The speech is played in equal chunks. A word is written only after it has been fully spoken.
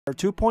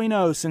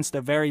2.0 since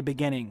the very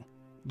beginning.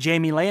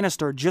 Jaime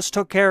Lannister just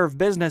took care of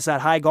business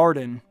at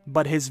Highgarden,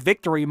 but his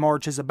victory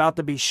march is about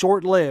to be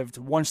short-lived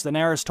once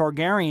Daenerys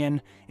Targaryen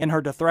and her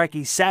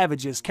Dothraki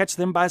savages catch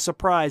them by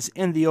surprise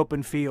in the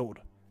open field.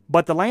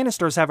 But the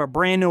Lannisters have a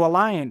brand new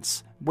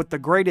alliance, with the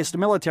greatest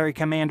military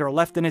commander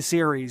left in a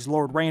series,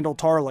 Lord Randyll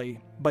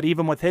Tarly. But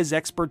even with his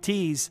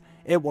expertise,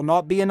 it will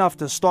not be enough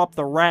to stop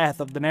the wrath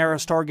of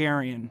Daenerys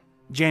Targaryen.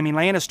 Jaime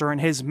Lannister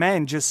and his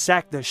men just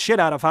sacked the shit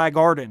out of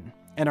Highgarden,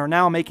 and are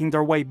now making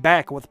their way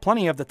back with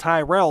plenty of the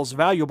Tyrell's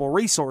valuable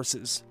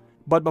resources.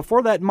 But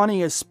before that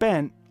money is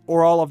spent,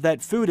 or all of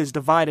that food is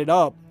divided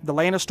up, the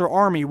Lannister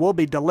army will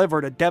be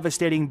delivered a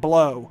devastating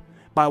blow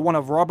by one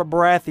of Robert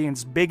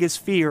Baratheon's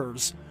biggest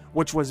fears,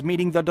 which was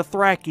meeting the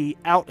Dothraki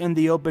out in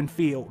the open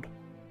field.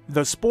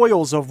 The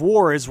spoils of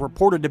war is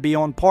reported to be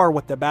on par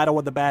with the Battle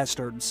of the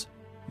Bastards.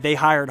 They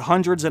hired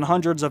hundreds and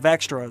hundreds of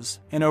extras,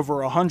 and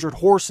over 100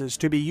 horses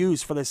to be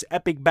used for this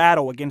epic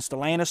battle against the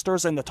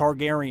Lannisters and the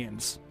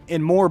Targaryens.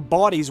 And more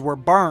bodies were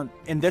burnt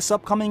in this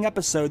upcoming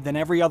episode than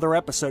every other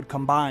episode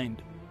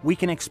combined. We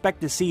can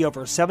expect to see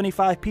over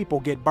 75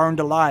 people get burned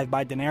alive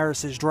by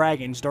Daenerys'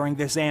 dragons during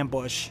this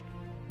ambush.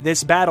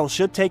 This battle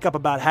should take up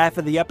about half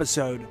of the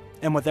episode,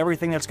 and with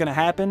everything that's going to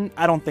happen,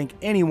 I don't think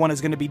anyone is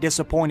going to be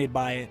disappointed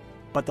by it.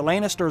 But the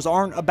Lannisters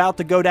aren't about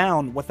to go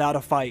down without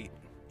a fight.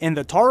 And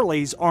the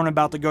Tarlys aren't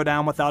about to go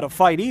down without a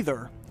fight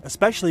either,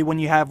 especially when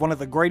you have one of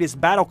the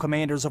greatest battle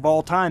commanders of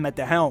all time at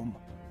the helm.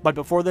 But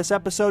before this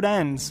episode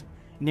ends,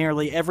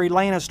 nearly every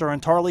Lannister and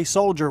Tarly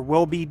soldier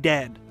will be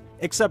dead,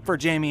 except for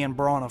Jaime and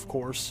Bronn, of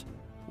course.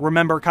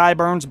 Remember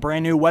Qyburn's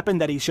brand new weapon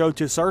that he showed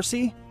to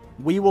Cersei?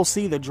 We will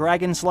see the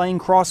dragon-slaying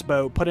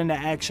crossbow put into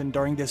action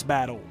during this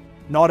battle.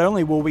 Not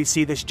only will we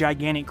see this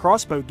gigantic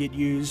crossbow get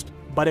used,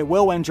 but it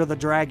will injure the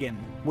dragon,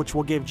 which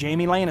will give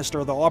Jaime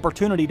Lannister the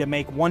opportunity to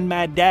make one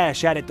mad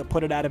dash at it to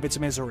put it out of its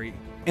misery.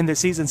 In the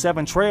Season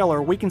 7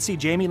 trailer, we can see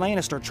Jaime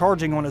Lannister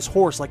charging on his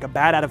horse like a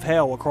bat out of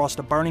hell across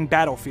the burning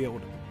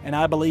battlefield, and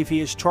I believe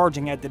he is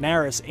charging at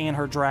Daenerys and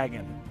her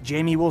dragon.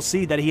 Jaime will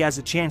see that he has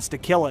a chance to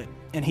kill it,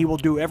 and he will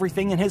do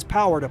everything in his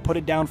power to put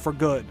it down for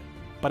good.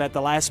 But at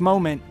the last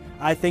moment,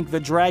 I think the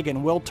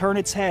dragon will turn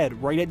its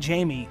head right at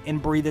Jaime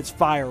and breathe its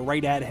fire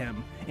right at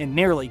him, and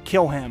nearly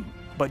kill him.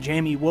 But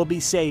Jaime will be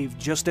saved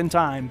just in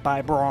time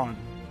by Bronn.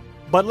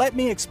 But let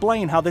me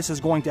explain how this is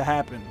going to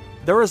happen.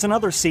 There is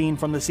another scene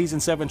from the Season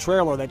 7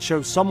 trailer that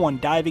shows someone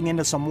diving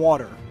into some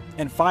water,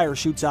 and fire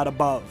shoots out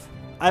above.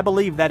 I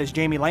believe that is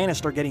Jaime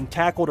Lannister getting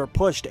tackled or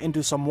pushed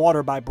into some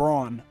water by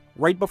Bronn,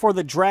 right before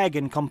the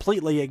dragon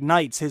completely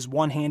ignites his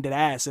one-handed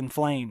ass in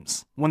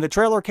flames. When the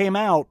trailer came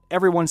out,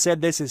 everyone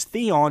said this is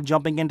Theon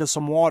jumping into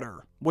some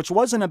water, which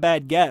wasn't a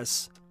bad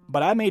guess,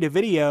 but I made a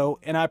video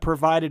and I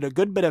provided a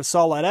good bit of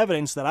solid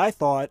evidence that I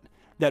thought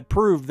that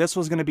proved this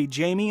was going to be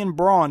Jaime and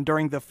Bronn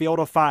during the Field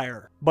of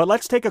Fire. But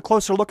let's take a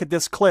closer look at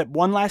this clip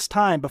one last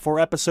time before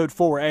Episode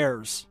 4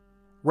 airs.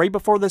 Right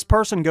before this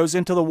person goes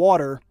into the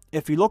water,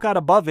 if you look out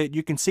above it,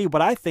 you can see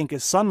what I think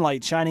is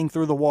sunlight shining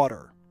through the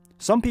water.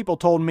 Some people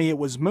told me it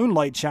was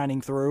moonlight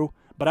shining through,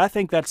 but I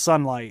think that's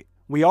sunlight.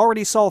 We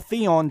already saw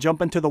Theon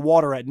jump into the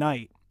water at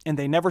night, and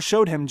they never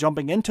showed him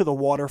jumping into the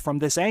water from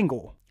this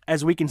angle.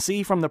 As we can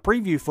see from the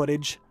preview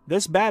footage,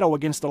 this battle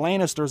against the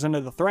Lannisters and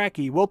the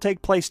Dothraki will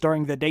take place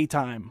during the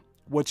daytime,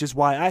 which is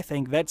why I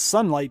think that's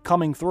sunlight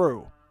coming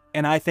through.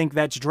 And I think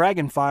that's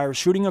dragonfire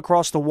shooting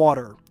across the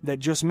water that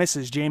just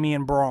misses Jaime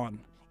and Bronn.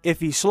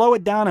 If you slow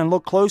it down and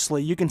look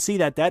closely, you can see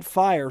that that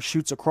fire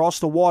shoots across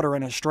the water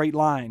in a straight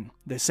line,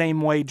 the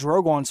same way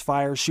Drogon's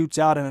fire shoots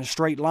out in a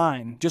straight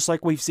line, just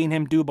like we've seen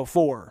him do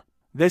before.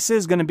 This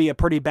is going to be a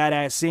pretty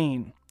badass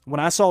scene. When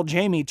I saw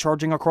Jaime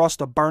charging across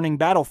the burning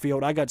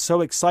battlefield, I got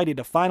so excited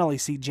to finally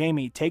see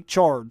Jaime take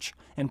charge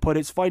and put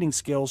his fighting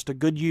skills to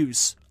good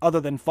use, other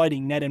than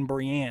fighting Ned and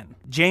Brienne.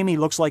 Jaime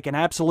looks like an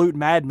absolute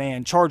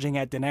madman charging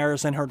at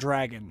Daenerys and her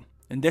dragon.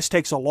 And this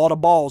takes a lot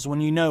of balls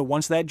when you know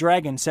once that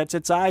dragon sets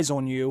its eyes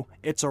on you,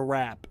 it's a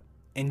wrap.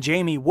 And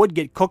Jaime would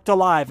get cooked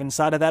alive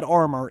inside of that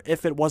armor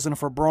if it wasn't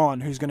for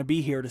Bronn, who's going to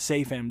be here to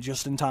save him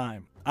just in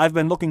time. I've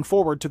been looking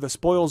forward to the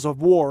spoils of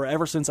war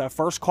ever since I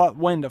first caught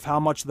wind of how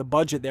much the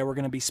budget they were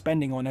going to be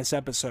spending on this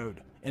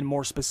episode, and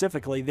more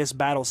specifically this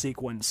battle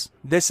sequence.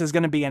 This is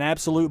going to be an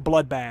absolute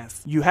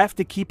bloodbath. You have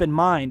to keep in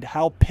mind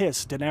how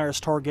pissed Daenerys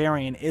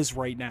Targaryen is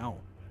right now.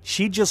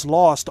 She just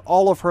lost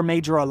all of her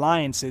major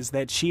alliances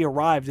that she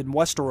arrived in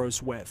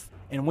Westeros with,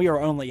 and we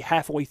are only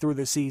halfway through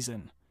the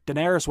season.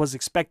 Daenerys was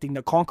expecting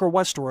to conquer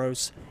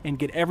Westeros and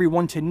get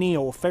everyone to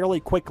kneel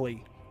fairly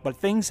quickly, but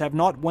things have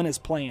not went as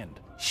planned.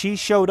 She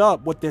showed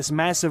up with this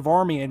massive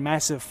army and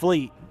massive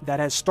fleet that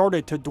has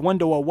started to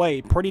dwindle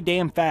away pretty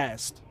damn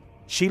fast.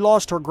 She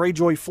lost her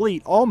Greyjoy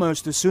fleet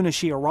almost as soon as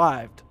she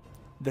arrived.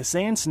 The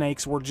Sand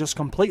Snakes were just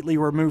completely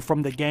removed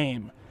from the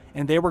game,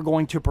 and they were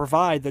going to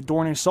provide the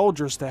Dornish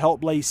soldiers to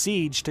help lay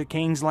siege to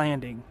King's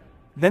Landing.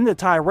 Then the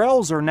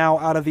Tyrells are now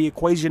out of the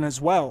equation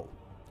as well,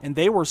 and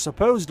they were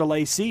supposed to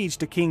lay siege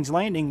to King's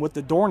Landing with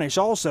the Dornish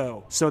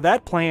also, so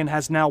that plan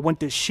has now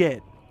went to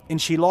shit,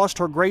 and she lost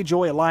her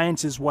Greyjoy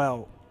alliance as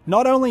well.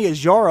 Not only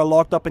is Yara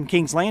locked up in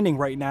King's Landing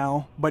right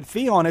now, but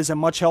Theon isn't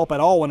much help at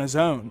all on his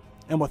own,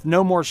 and with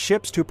no more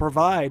ships to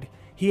provide,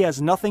 he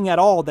has nothing at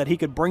all that he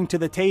could bring to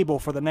the table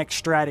for the next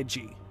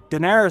strategy.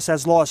 Daenerys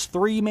has lost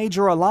 3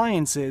 major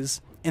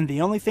alliances, and the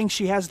only thing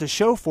she has to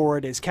show for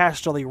it is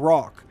Casterly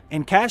Rock.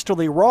 And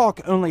Casterly Rock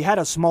only had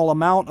a small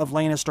amount of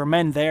Lannister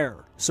men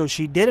there, so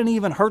she didn't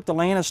even hurt the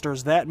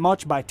Lannisters that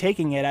much by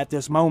taking it at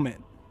this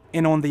moment.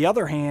 And on the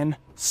other hand,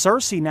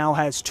 Cersei now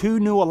has 2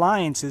 new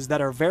alliances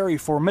that are very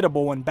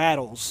formidable in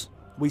battles.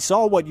 We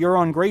saw what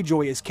Euron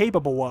Greyjoy is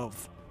capable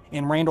of,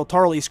 and Randall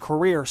Tarley's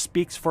career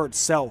speaks for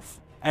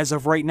itself. As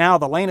of right now,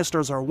 the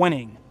Lannisters are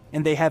winning,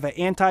 and they have an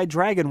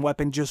anti-dragon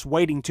weapon just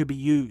waiting to be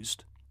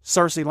used.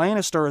 Cersei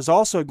Lannister is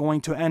also going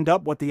to end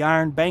up with the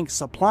Iron Bank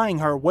supplying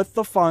her with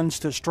the funds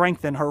to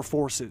strengthen her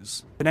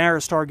forces.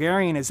 Daenerys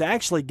Targaryen is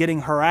actually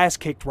getting her ass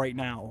kicked right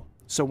now,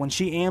 so when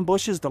she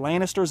ambushes the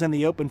Lannisters in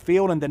the open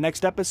field in the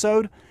next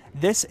episode,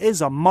 this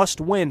is a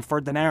must-win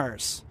for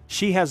Daenerys.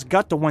 She has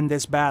got to win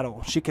this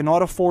battle. She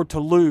cannot afford to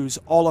lose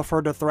all of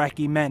her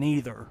Dothraki men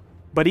either.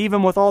 But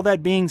even with all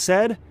that being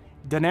said,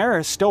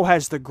 Daenerys still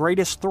has the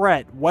greatest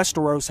threat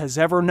Westeros has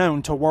ever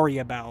known to worry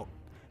about.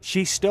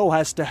 She still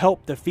has to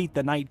help defeat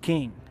the Night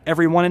King.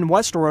 Everyone in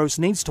Westeros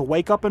needs to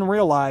wake up and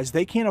realize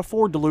they can't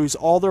afford to lose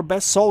all their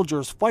best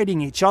soldiers fighting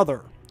each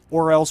other,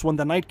 or else when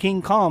the Night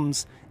King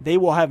comes, they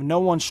will have no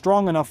one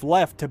strong enough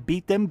left to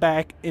beat them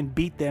back and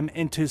beat them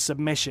into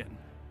submission.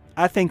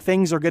 I think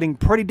things are getting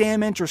pretty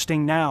damn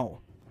interesting now.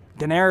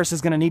 Daenerys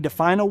is going to need to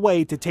find a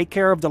way to take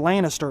care of the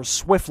Lannisters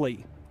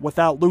swiftly,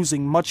 without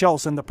losing much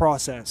else in the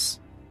process.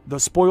 The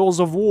Spoils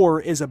of War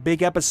is a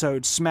big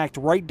episode smacked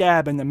right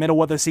dab in the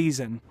middle of the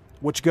season,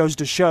 which goes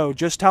to show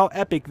just how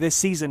epic this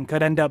season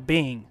could end up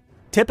being.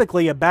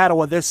 Typically, a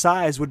battle of this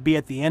size would be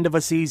at the end of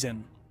a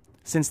season.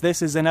 Since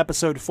this is in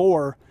episode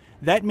 4,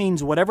 that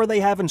means whatever they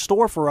have in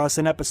store for us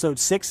in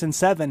episodes 6 and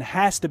 7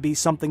 has to be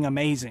something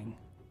amazing.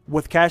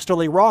 With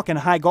Casterly Rock and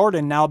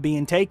Highgarden now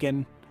being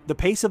taken, the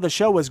pace of the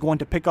show is going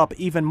to pick up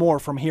even more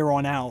from here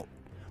on out.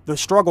 The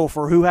struggle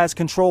for who has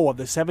control of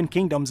the 7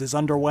 Kingdoms is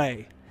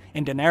underway,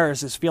 and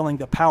Daenerys is feeling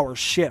the power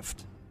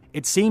shift.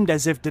 It seemed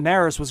as if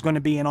Daenerys was going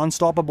to be an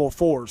unstoppable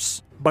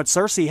force, but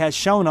Cersei has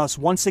shown us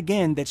once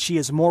again that she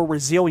is more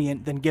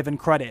resilient than given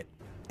credit.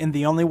 And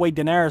the only way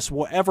Daenerys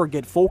will ever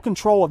get full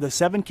control of the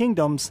 7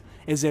 Kingdoms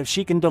is if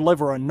she can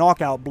deliver a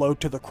knockout blow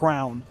to the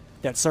crown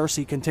that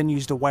Cersei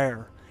continues to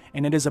wear,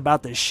 and it is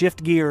about to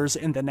shift gears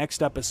in the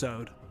next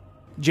episode.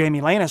 Jaime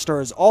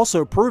Lannister is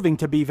also proving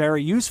to be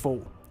very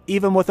useful,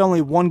 even with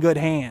only one good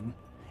hand,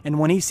 and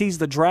when he sees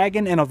the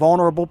dragon in a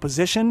vulnerable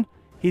position,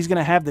 he's going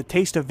to have the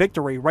taste of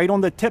victory right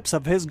on the tips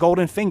of his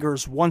golden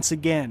fingers once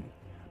again.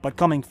 But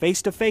coming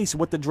face to face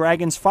with the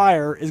dragon's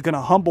fire is going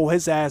to humble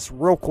his ass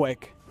real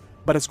quick.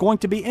 But it's going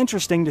to be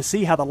interesting to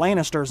see how the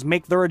Lannisters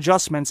make their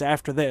adjustments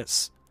after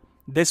this.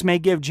 This may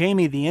give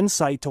Jaime the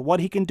insight to what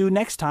he can do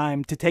next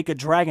time to take a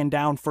dragon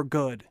down for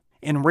good,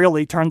 and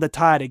really turn the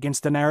tide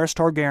against Daenerys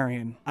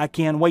Targaryen. I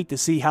can't wait to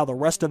see how the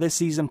rest of this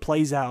season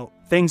plays out.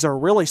 Things are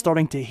really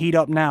starting to heat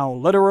up now,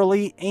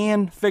 literally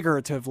and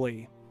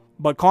figuratively.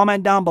 But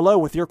comment down below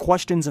with your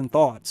questions and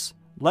thoughts.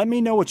 Let me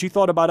know what you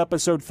thought about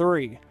episode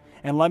 3,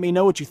 and let me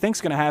know what you think's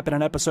going to happen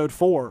in episode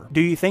 4. Do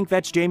you think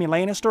that's Jaime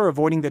Lannister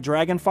avoiding the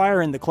dragon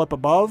fire in the clip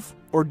above?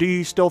 Or do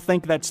you still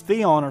think that's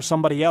Theon or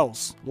somebody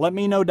else? Let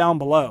me know down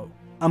below.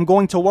 I'm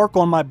going to work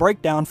on my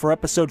breakdown for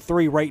episode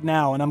 3 right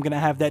now, and I'm going to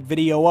have that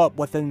video up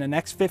within the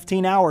next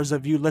 15 hours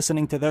of you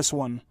listening to this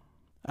one.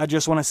 I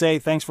just want to say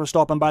thanks for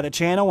stopping by the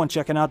channel and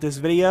checking out this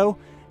video.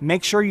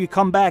 Make sure you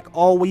come back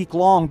all week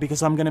long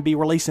because I'm going to be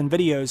releasing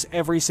videos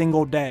every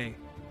single day.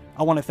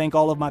 I want to thank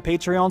all of my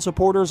Patreon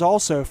supporters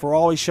also for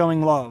always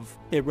showing love.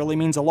 It really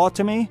means a lot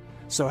to me,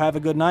 so have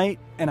a good night,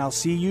 and I'll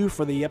see you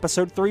for the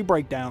episode 3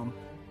 breakdown.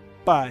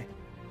 Bye.